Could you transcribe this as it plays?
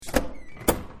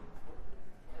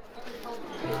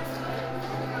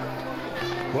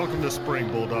Welcome to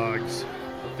Spring, Bulldogs.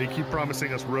 They keep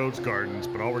promising us rose gardens,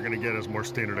 but all we're going to get is more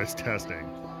standardized testing.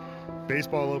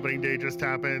 Baseball opening day just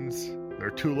happens. There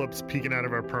are tulips peeking out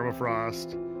of our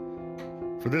permafrost.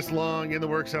 For this long In the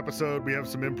Works episode, we have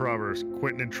some improvers,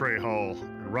 Quentin and Trey Hall,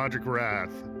 and Roderick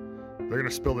Rath. They're going to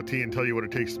spill the tea and tell you what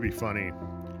it takes to be funny.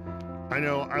 I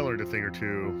know I learned a thing or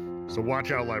two, so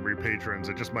watch out, library patrons.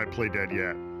 It just might play dead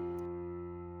yet.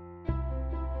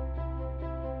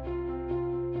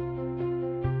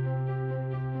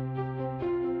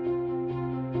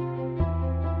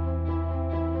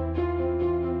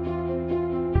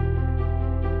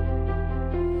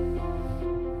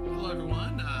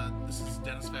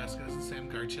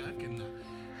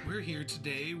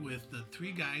 Today with the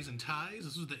Three Guys in Ties.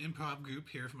 This was the improv group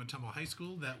here from Ottumwa High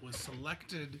School that was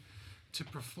selected to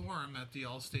perform at the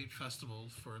All-State Festival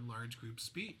for large group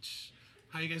speech.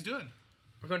 How you guys doing?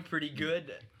 We're going pretty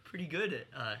good.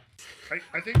 I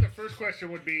think the first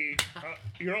question would be,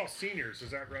 you're all seniors,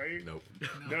 is that right? Nope.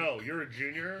 No, you're a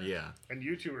junior? Yeah. And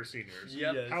you two are seniors?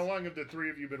 Yep. Yes. How long have the three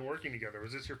of you been working together?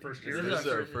 Was this your first year? This is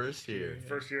our first year.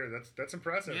 First year, that's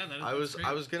impressive. Yeah, I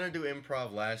was gonna do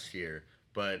improv last year,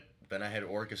 but then I had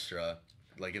orchestra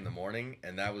like in the morning,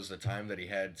 and that was the time that he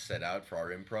had set out for our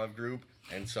improv group,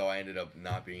 and so I ended up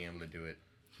not being able to do it.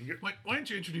 Why don't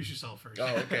you introduce yourself first?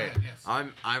 Oh, okay. Yes.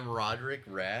 I'm Roderick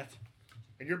Rath.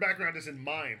 And your background is in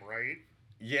mime, right?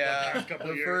 Yeah, past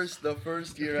couple of years. the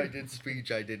first year I did speech,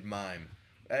 I did mime.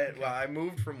 Well, I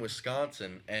moved from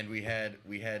Wisconsin, and we had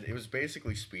it was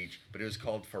basically speech, but it was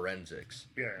called forensics.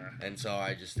 Yeah. And so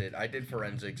I did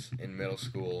forensics in middle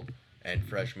school and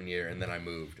freshman year, and then I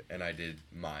moved and I did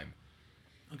mime.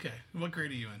 Okay. What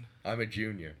grade are you in? I'm a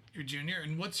junior. You're a junior,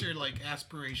 and what's your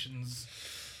aspirations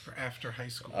for after high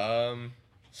school?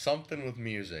 Something with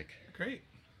music. Great.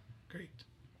 Go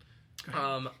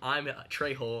ahead. I'm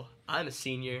Trey Hall. I'm a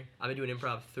senior. I've been doing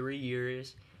improv 3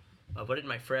 years. What did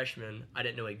my freshman? I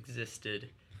didn't know existed.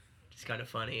 It's kind of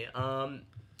funny. I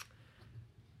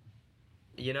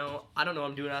don't know what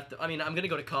I'm doing after. I'm going to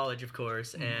go to college, of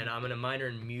course, and I'm going to minor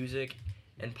in music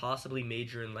and possibly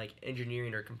major in,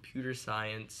 engineering or computer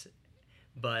science.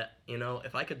 But,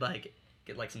 if I could,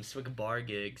 get, some Swig bar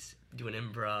gigs doing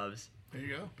improvs. There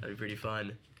you go. That'd be pretty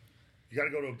fun. You got to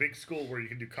go to a big school where you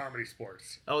can do comedy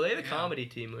sports. Oh, they have a comedy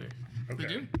team there. Okay.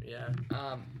 They do? Yeah.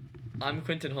 I'm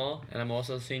Quentin Hall, and I'm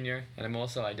also a senior, and I'm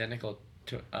also identical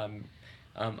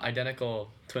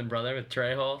twin brother with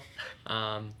Trey Hall.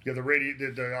 Yeah,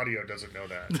 the audio doesn't know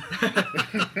that.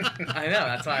 I know,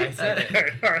 that's why I said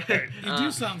it. All right. You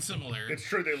do sound similar. It's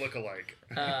true they look alike.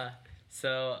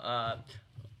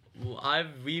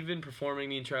 We've been performing,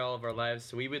 me and Trey, all of our lives.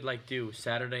 So we would do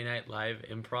Saturday Night Live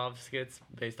improv skits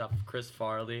based off of Chris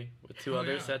Farley with two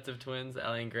other sets of twins,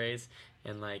 Allie and Grace,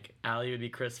 and Allie would be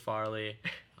Chris Farley.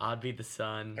 I'd be the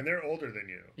son. And they're older than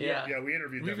you. Yeah. Yeah, we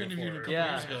interviewed them interviewed a before. couple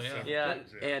years ago, Yeah.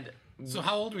 And So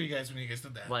how old were you guys when you guys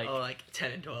did that?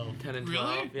 10 and 12. 10 and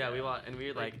 12. Really? Yeah, we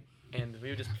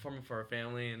would just perform it for our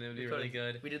family, and it would be really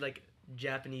good. We did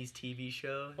Japanese TV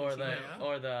show. Or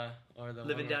the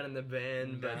Living Down in the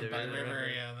Van by the river.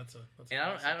 Yeah, that's And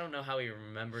I don't know how we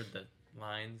remembered the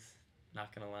lines.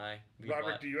 Not gonna lie.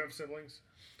 Robert, do you have siblings?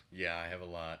 Yeah, I have a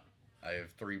lot. I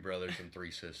have 3 brothers and 3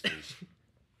 sisters.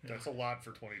 That's a lot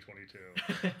for 2022.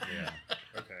 Yeah.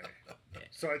 Okay.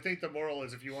 So I think the moral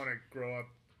is if you want to grow up,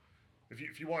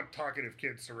 if you want talkative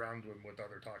kids, surround them with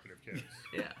other talkative kids.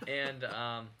 Yeah. And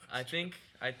I think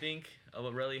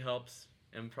what really helps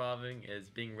improving is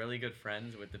being really good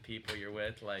friends with the people you're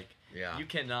with. You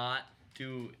cannot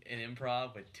do an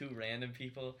improv with 2 random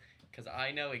people, because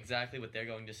I know exactly what they're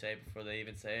going to say before they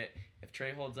even say it. If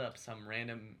Trey holds up some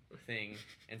random thing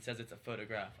and says it's a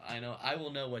photograph, I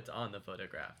will know what's on the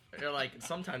photograph. They're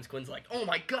sometimes Quinn's oh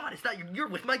my God, it's not you're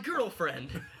with my girlfriend.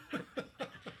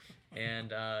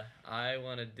 And I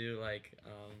want to do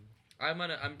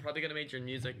I'm probably gonna major in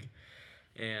music,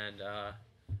 and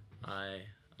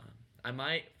I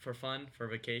might, for fun, for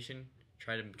vacation,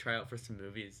 try out for some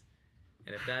movies.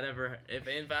 And if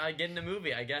I get in a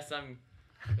movie, I guess I'm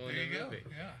going to a movie.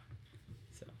 Yeah.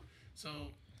 So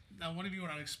now one of you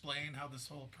want to explain how this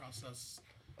whole process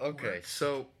Okay, works?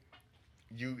 so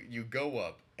you go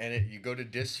up, and you go to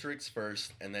districts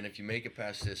first, and then if you make it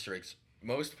past districts,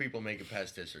 most people make it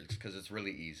past districts because it's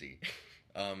really easy.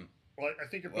 Well, I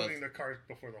think you're putting the cart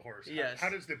before the horse. Yes. How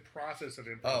does the process of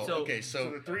improv? Oh, okay.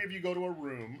 So the 3 of you go to a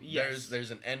room. Yes.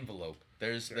 There's an envelope.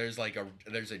 There's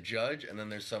a judge, and then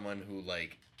there's someone who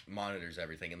monitors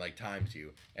everything and times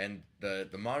you. And the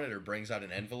monitor brings out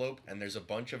an envelope, and there's a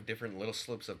bunch of different little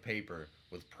slips of paper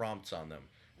with prompts on them.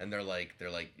 And they're like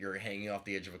you're hanging off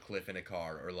the edge of a cliff in a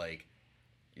car, or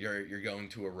you're going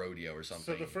to a rodeo or something.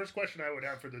 So the first question I would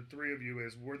have for the three of you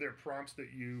is: were there prompts that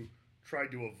you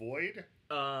tried to avoid,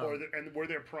 and were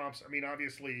there prompts? I mean,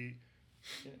 obviously,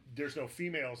 there's no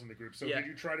females in the group, so did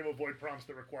you try to avoid prompts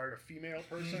that required a female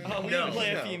person? Oh, we would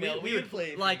play a female. We would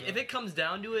play. Like, if it comes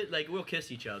down to it, like, we'll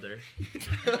kiss each other.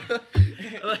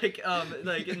 like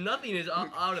nothing is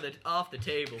off the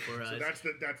table for us. So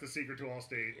that's the secret to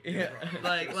All-State. Yeah.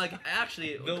 like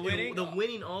actually, the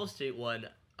winning All-State one.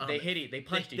 They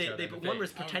punched each other. One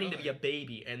was pretending to be a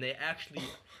baby, and they actually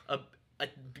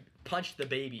punched the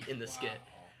baby in the skit.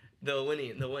 The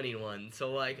winning one.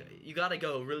 So like, you gotta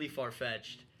go really far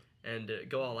fetched and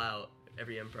go all out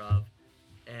every improv,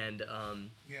 and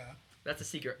that's a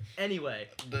secret. Anyway,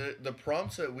 the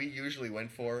prompts that we usually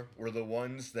went for were the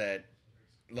ones that,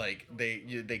 like,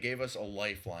 they gave us a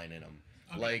lifeline in them.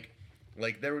 Okay.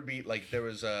 Like there would be, like, there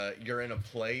was you're in a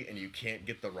play and you can't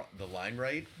get the line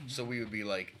right, so we would be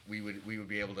like, we would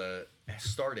be able to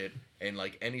start it in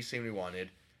like any scene we wanted,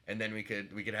 and then we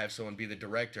could have someone be the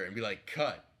director and be like,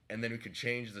 cut, and then we could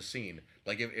change the scene.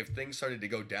 Like if things started to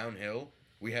go downhill,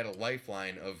 we had a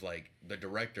lifeline of like, the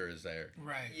director is there.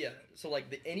 Right. Yeah. So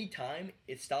like any time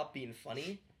it stopped being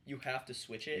funny, you have to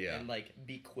switch it and like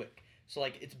be quick. So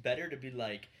like, it's better to be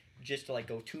like, just to like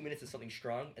go 2 minutes of something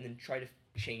strong and then try to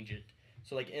change it.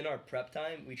 So like, in our prep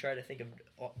time, we try to think of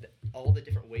all the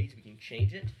different ways we can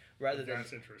change it rather than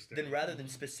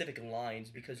specific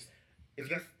lines, because is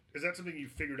that something you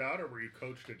figured out, or were you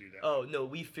coached to do that? Oh no,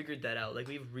 we figured that out. Like,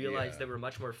 we've realized that we're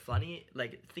much more funny.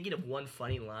 Like, thinking of one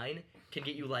funny line can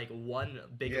get you like one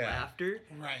big laughter.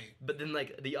 Right. But then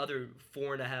like the other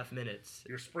 4.5 minutes.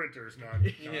 Your sprinter's not.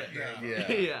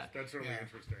 Yeah. That's really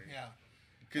interesting. Yeah.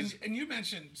 And you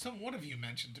mentioned, one of you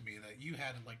mentioned to me that you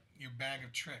had like your bag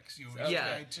of tricks. You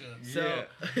tried to. So,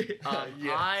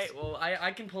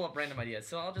 I can pull up random ideas.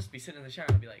 So I'll just be sitting in the shower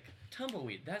and I'll be like,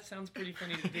 tumbleweed. That sounds pretty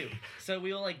funny to do. So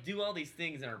we'll like do all these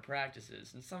things in our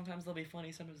practices, and sometimes they'll be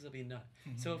funny, sometimes they'll be not.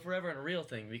 Mm-hmm. So if we're ever in a real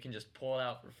thing, we can just pull it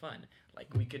out for fun.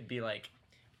 Like, we could be like,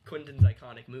 Quentin's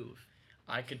iconic move.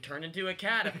 I could turn into a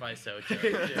cat if I so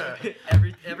chose.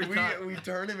 every time we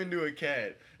turn him into a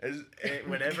cat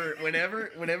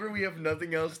whenever we have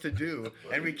nothing else to do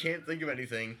and we can't think of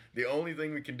anything. The only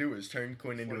thing we can do is turn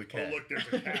Quinn into a cat. Oh, look, there's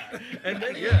a cat. And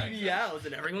then he yells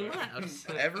and everyone laughs.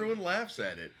 Everyone laughs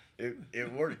at it.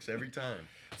 It works every time.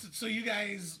 So you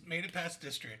guys made it past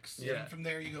districts. Yeah. And from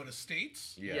there you go to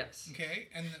states. Yeah. Yes. Okay.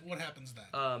 And what happens then?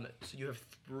 So you have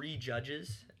 3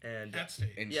 judges and at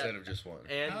state instead of just one.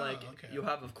 And you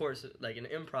have, of course, like in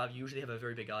improv, you usually have a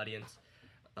very big audience.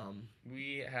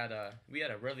 We had a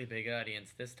really big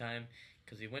audience this time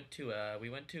because we went to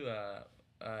a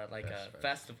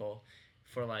festival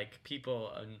for like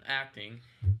people acting,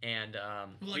 and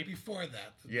before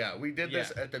that. Yeah, we did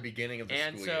this at the beginning of the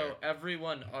school year. And so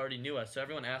everyone already knew us. So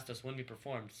everyone asked us when we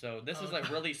performed. So this is like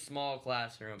really small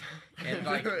classroom, and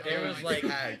like there was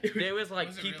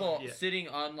like people really? sitting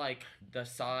on like the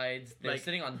sides. They were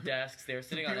sitting on desks. They were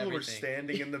sitting on everything. People were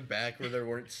standing in the back where there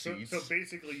weren't seats. So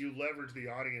basically, you leverage the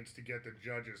audience to get the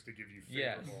judges to give you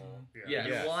favorable.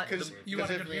 Yeah. Because you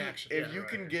want a good reaction. If you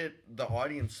can get the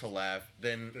audience to laugh,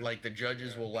 then like the judges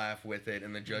will laugh with it,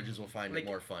 and the judges will find it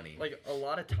more funny. Like, a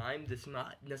lot of times, it's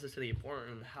not necessarily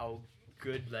important how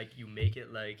good like you make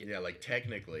it. Like,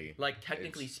 technically. Like,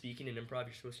 technically speaking, in improv,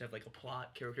 you're supposed to have like a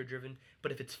plot, character driven.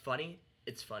 But if it's funny,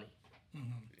 it's funny.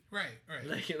 Mm-hmm. Right.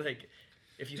 Like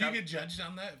if you do you get judged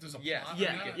on that? If there's a plot?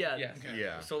 Yeah. Okay.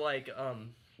 Yeah. So like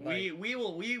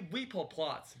we pull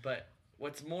plots, but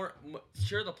what's more,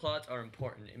 sure, the plots are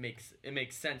important. It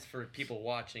makes sense for people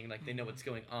watching, like they know what's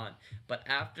going on. But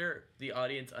after the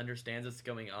audience understands what's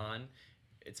going on,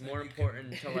 it's more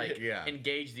important to like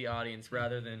engage the audience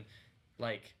rather than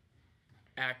like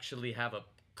actually have a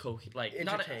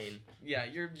entertain.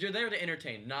 You're there to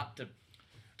entertain, not to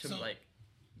so, like.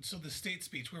 So the state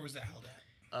speech, where was that held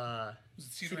at? Was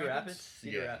it Cedar Rapids?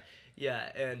 Cedar Rapids.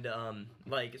 Yeah, and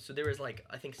so there was like,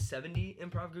 I think 70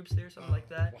 improv groups there, something like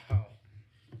that. Wow.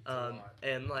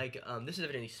 And like this is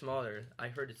evidently smaller. I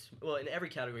heard it's in every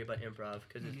category but improv,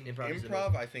 because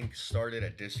improv I think started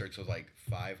at districts with like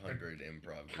 500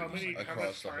 improv groups How much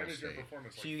across the time whole is your state.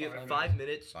 performance? So you get 5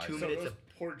 minutes, 2 So minutes. those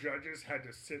poor judges had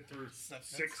to sit through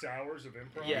 6 hours of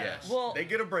improv. Yeah. Yes. Well, they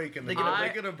get a break in the middle.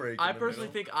 They get a break. I personally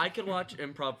think I could watch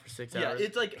improv for 6 hours. Yeah,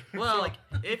 it's like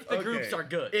if the groups are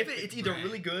good. If it's either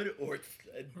really good or it's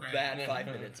bad 5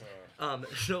 minutes.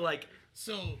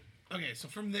 So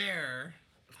from there,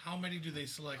 how many do they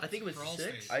select? I think it was for all 6.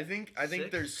 states? I think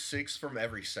 6? there's 6 from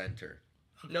every center.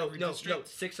 No, every no, district?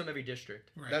 6 from every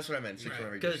district. Right. That's what I meant. 6 from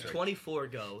every Because district. 24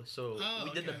 go, so Oh,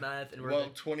 we did the okay. math and we're Well,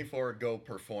 like, 24 go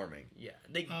performing. yeah,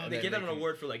 they then give they out an can-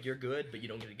 award for like you're good, but you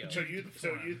don't get to go. So you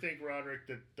Perform. think, Roderick,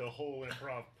 that the whole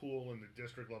improv pool in the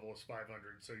district level is 500,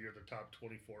 so you're the top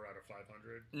 24 out of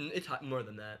 500? It's more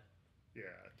than that. Yeah,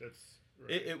 that's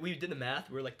right. We did the math.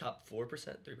 We're like top 4%,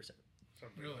 3%.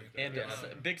 Something Really? like that. And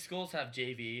Yeah. Big schools have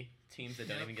JV teams that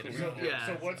don't Yep. even get a So, reward. Yeah.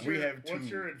 so what's We your have what's 2.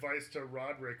 your advice to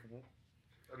Roderick?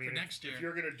 I mean, For next year. if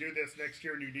you're gonna do this next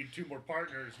year and you need 2 more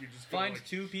partners, you just Find like,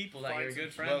 2 people that find you're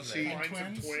some- good well, friends see- with. find some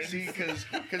Twins? twins. See,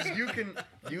 because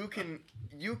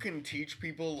you can teach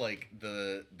people like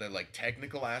the like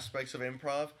technical aspects of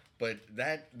improv, but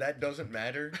that doesn't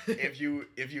matter if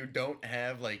you don't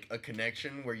have like a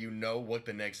connection where you know what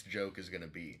the next joke is gonna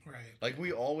be. Right. Like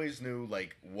we always knew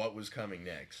like what was coming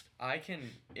next. I can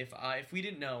if we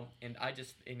didn't know and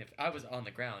if I was on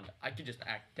the ground, I could just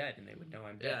act dead and they would know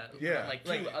I'm dead. Yeah. Like 2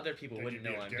 Like- other people Then wouldn't you'd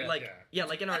be know a I'm dead dead. Like Yeah.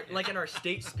 like in our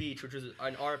state speech, which was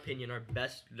in our opinion our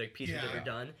best like piece we've Yeah. ever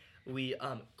done. We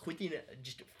Quentin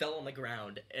just fell on the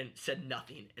ground and said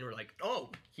nothing, and we're like, oh,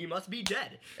 he must be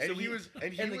dead. And So he we- was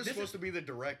like, this supposed is- to be the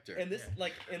director. And this Yeah.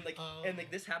 and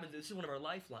this happens. This is one of our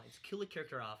lifelines. Kill a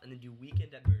character off, and then do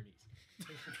Weekend at Bernie's.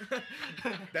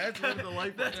 That's one of the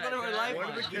life. That's one of our One One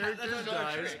of the lifelines. characters That's one of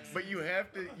our dies, tricks. but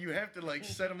you have to like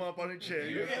set him up on a chair.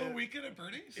 You have Oh, to- Weekend at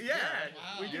Bernie's? Yeah,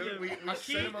 Wow. we Yeah, do. we A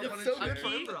key, set him up on a it's so chair. good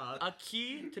for improv. a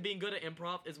key to being good at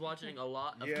improv is watching a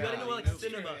lot of Yeah. You gotta know like That's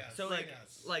cinema. true, yes, So like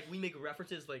yes. like we make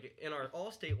references like in our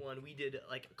Allstate one we did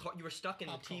like you were stuck in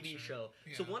Pop a TV culture. show.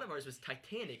 So Yeah. one of ours was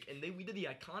Titanic, and we did the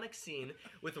iconic scene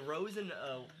with Rose and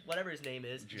whatever his name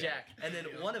is, Jack. And then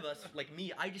one of us, like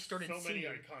me, I just started So many singing.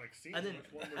 iconic scenes. And then-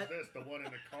 Which one was this? The one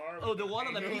in the car? Oh, with the one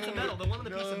on the paint? piece of metal. The one on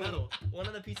the piece of No. metal. One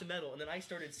on the piece of metal, and then I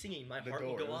started singing. My The heart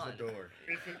door. will It go was on. the door.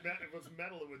 If it was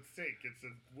metal, it would sink. It's a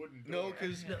wooden No, door.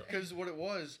 because what it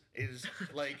was is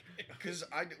like because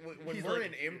when He's we're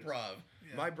like- in improv,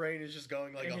 Yeah. my brain is just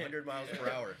going like Yeah. 100 miles per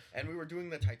hour, and we were doing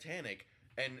the Titanic.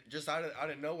 And just out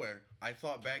of nowhere, I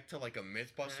thought back to like a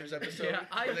MythBusters episode Yeah,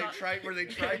 I where thought- they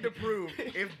tried to prove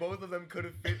if both of them could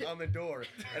have fit on the door.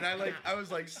 And I was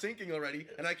like sinking already,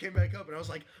 and I came back up and I was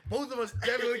like, both of us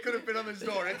definitely could have fit on this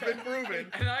door. It's been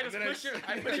proven. And I just then push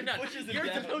him down. Pushes him You're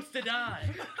down. supposed to die.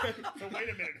 So wait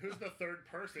a minute. Who's the third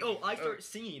person? Oh, I start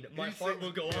singing. My You heart sing-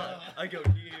 will go on. Yeah. I go,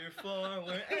 dear far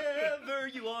wherever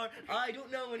you are. I don't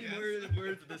know any Yes.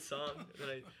 words of the song.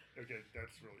 But Okay,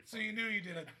 that's really. So you knew you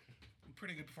did a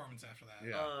pretty good performance after that.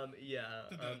 Yeah. Yeah.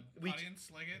 Did the we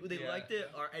audience like it? they Yeah. liked it.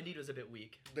 Our ending was a bit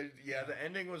weak. The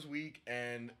ending was weak,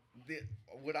 and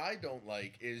what I don't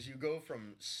like is you go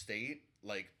from state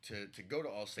like to go to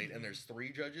all state, and there's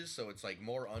 3 judges, so it's like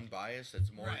more unbiased,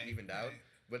 it's more Right, evened out. right.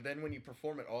 But then when you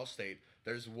perform at all state,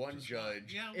 there's one Just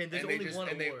judge, Yeah. And there's and only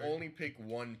one they award. only pick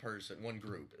one person, one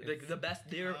group. The best.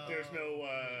 They're There's no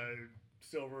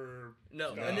silver.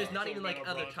 no, star, and there's not silver even like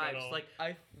medal, other bronze types. medal. Like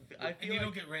I And feel you like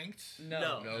don't get ranked?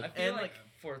 No. No. I feel And, like like-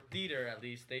 for theater at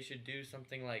least they should do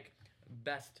something like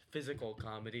best physical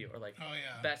comedy or like Oh,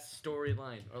 yeah. best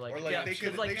storyline or like Or like Yeah, they 'cause,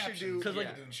 could like, they should do because, like,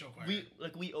 Yeah. Doing show choir.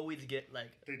 we always get like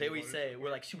They they do always what? say we're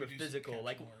like super We do physical. caption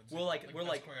Like awards. we're like we're best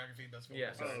like choreography, best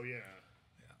Yeah. vocals. Oh yeah.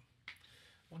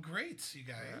 Well, great, you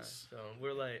yeah, guys. so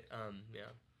we're like yeah,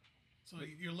 So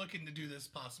you're looking to do this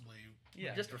possibly.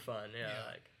 yeah. just for fun. Yeah, Yeah.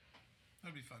 like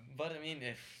That'd be fun. But I mean,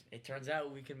 if it turns out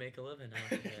we can make a living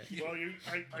out of it, Well,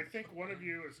 I think one of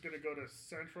you is going to go to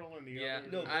Central and the Yeah.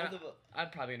 other. no, I- both of I'm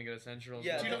probably gonna go to Central.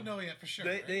 Yeah, So you no. don't know yet for sure.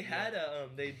 they right? they had a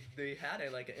they had a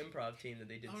like an improv team that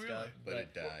they did Oh, really? stuff, But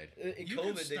it died. in You can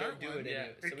COVID they start don't do one. it Yeah.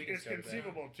 anyway, so we can It's start it back.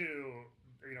 conceivable too.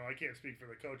 You know, I can't speak for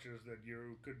the coaches that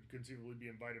you could conceivably be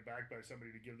invited back by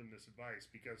somebody to give them this advice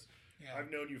because Yeah. I've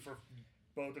known you for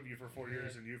both of you for 4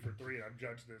 years and you for 3, and I've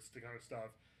judged this kind of stuff.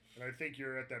 And I think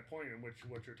you're at that point in which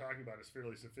what you're talking about is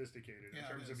fairly sophisticated in Yeah, it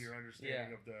terms of is. your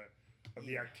understanding Yeah. of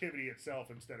the activity itself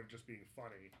instead of just being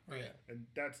funny, Right. and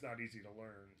that's not easy to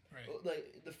learn. Right. Well,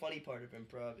 like the funny part of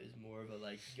improv is more of a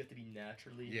like you have to be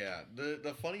naturally Yeah.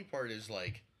 The funny part is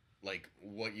like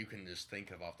what you can just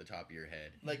think of off the top of your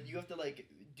head. like you have to like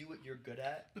do what you're good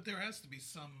at. But there has to be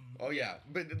some. Oh yeah,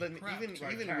 but then Craft, even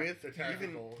like even tact- with the even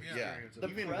tactical yeah, experience of The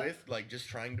even prep- with like just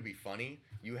trying to be funny,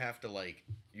 you have to like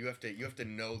you have to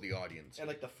know the audience. And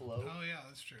like the flow. Oh yeah,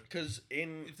 that's true. Because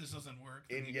in If this doesn't work,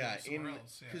 then in you yeah go somewhere in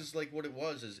else. Yeah. because like what it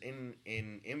was is in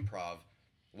improv,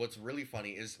 what's really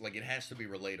funny is like it has to be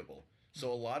relatable.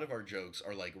 So a lot of our jokes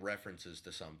are like references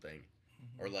to something,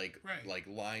 or like Right. like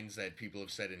lines that people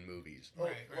have said in movies. Oh,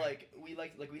 Right, right. like we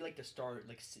like to start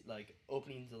like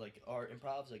openings of like our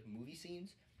improvs like movie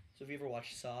scenes. So if you ever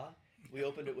watch Saw, We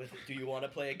opened it with, "Do you want to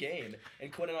play a game?"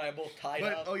 And Quinn and I are both tied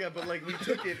But up. but like we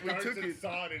took it. We took it.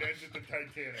 saw it. It ended the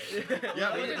Titanic. Yeah,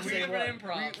 That we was the same different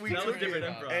one. improv. We That was took different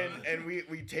it, improv. and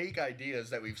we take ideas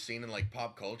that we've seen in like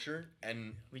pop culture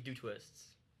and We do twists.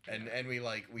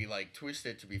 we twist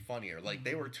it to be funnier. Like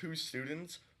they were two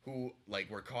students who like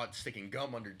were caught sticking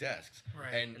gum under desks,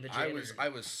 Right. and And the I was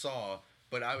janitor. Saw,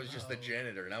 but I was just the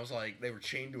janitor, and I was like, they were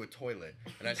chained to a toilet,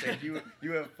 and I said,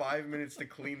 you have 5 minutes to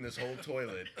clean this whole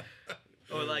toilet.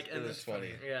 Or like, it and was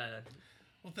funny. Yeah.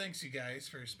 Well, thanks you guys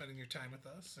for spending your time with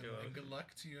us, and, You're welcome. good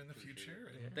luck to you in the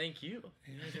future. And, Thank you.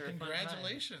 and You guys are a fun time.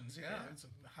 congratulations! Yeah, it's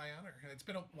a high honor, and it's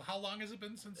been how long has it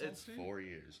been since It's Allstate? 4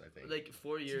 years, I think. Like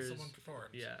 4 Since years. someone performed.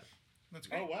 Yeah. That's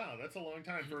great. Oh wow, that's a long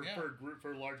time for Yeah.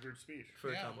 for a large group speech.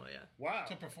 For Yeah. Tumwa, yeah. Wow,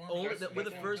 To perform. Oh, That's- we're the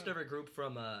that's first awesome. ever group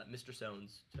from Mr.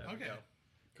 Stones. To ever Okay. go.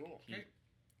 cool. Great.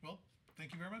 Well,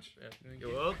 thank you very much. Yeah. Thank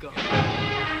You're you. welcome.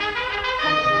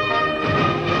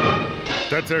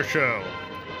 That's our show.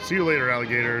 See you later,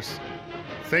 alligators.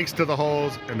 Thanks to the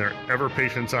Hulls and their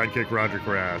ever-patient sidekick, Roger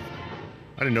Grath.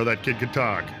 I didn't know that kid could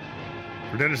talk.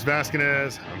 For Dennis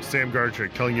Vasquez, I'm Sam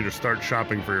Garchick telling you to start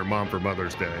shopping for your mom for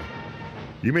Mother's Day.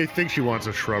 You may think she wants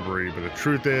a shrubbery, but the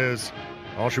truth is,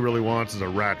 all she really wants is a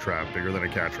rat trap bigger than a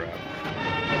cat trap.